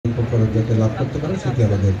উপকরণ যাতে লাভ করতে পারে সেটি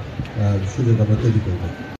আমাদের সুযোগ আমরা তৈরি করব।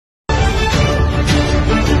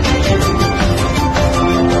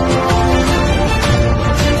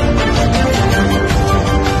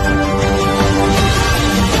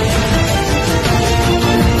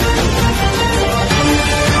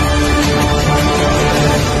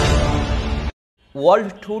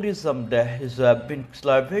 World Tourism Day has been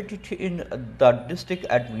celebrated in the district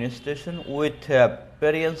administration with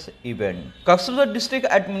various events. Kochisar District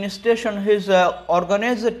Administration has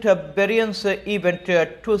organized various events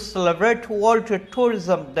to celebrate World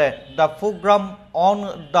Tourism Day. The program on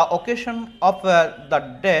the occasion of the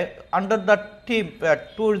day under the theme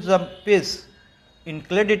Tourism Peace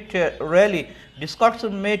included rally,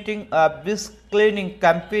 discussion meeting, beach cleaning,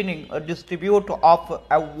 campaigning, distribute of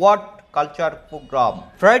award culture program.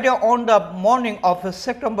 Friday on the morning of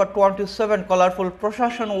September 27, colorful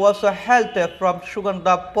procession was held from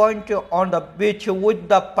Sugandha Point on the beach with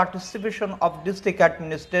the participation of district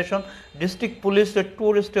administration, district police,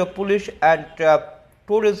 tourist police and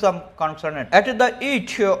tourism concerned. At the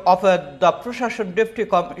edge of the procession, Deputy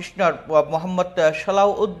Commissioner Mohammad Salah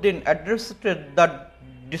Uddin addressed the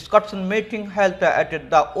discussion meeting held at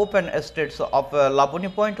the open estates of Labani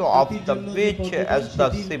Point of the beach as the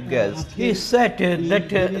chief guest. He said that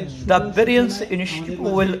the various initiative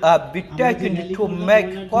will be taken to make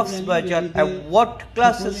Bazar a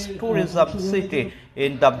world-class tourism city.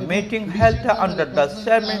 In the meeting held under the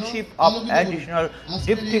chairmanship of Additional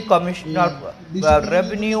Deputy Commissioner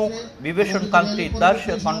Revenue Vibhishan Kanti, thus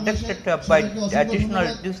conducted by Additional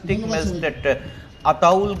District Magistrate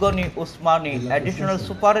Ataulgani Usmani, Additional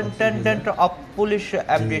Superintendent of Police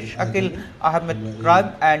Shakeel, Ahmed Crime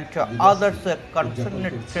and others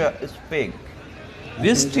concerned speak.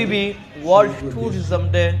 Beach TV World Tourism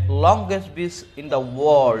Day, longest beach in the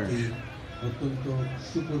world. অত্যন্ত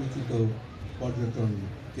সুপরিচিত পর্যটন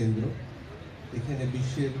কেন্দ্র। এখানে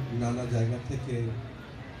বিশ্বের নানা জায়গা থেকে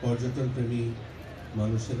পর্যটন প্রেমী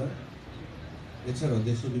মানুষেরা এছাড়াও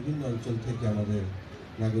দেশের বিভিন্ন অঞ্চল থেকে আমাদের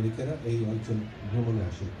নাগরিকেরা এই অঞ্চল ভ্রমণে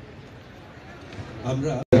আসেন।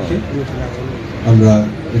 আমরা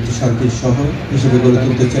একটি শান্তির শহর হিসেবে গড়ে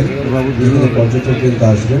তুলতে চাই, যেখানে পর্যটক কেন্দ্র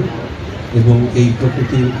আসবেন এবং এই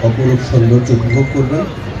প্রকৃতির অপরূপ সৌন্দর্য উপভোগ করবেন।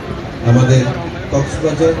 আমাদের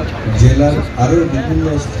কক্সবাজার জেলার আরও বিভিন্ন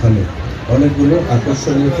স্থানে অনেকগুলো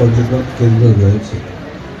আকর্ষণীয় পর্যটন কেন্দ্র রয়েছে,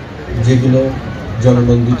 যেগুলো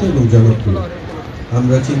জননন্দিত এবং জনপ্রিয়।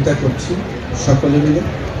 আমরা চিন্তা করছি সকলে মিলে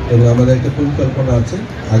এবং আমাদের একটা পরিকল্পনা আছে,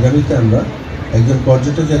 আগামীতে আমরা একজন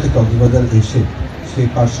পর্যটক যাতে কক্সবাজার এসে সেই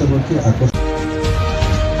পার্শ্ববর্তী আকর্ষণ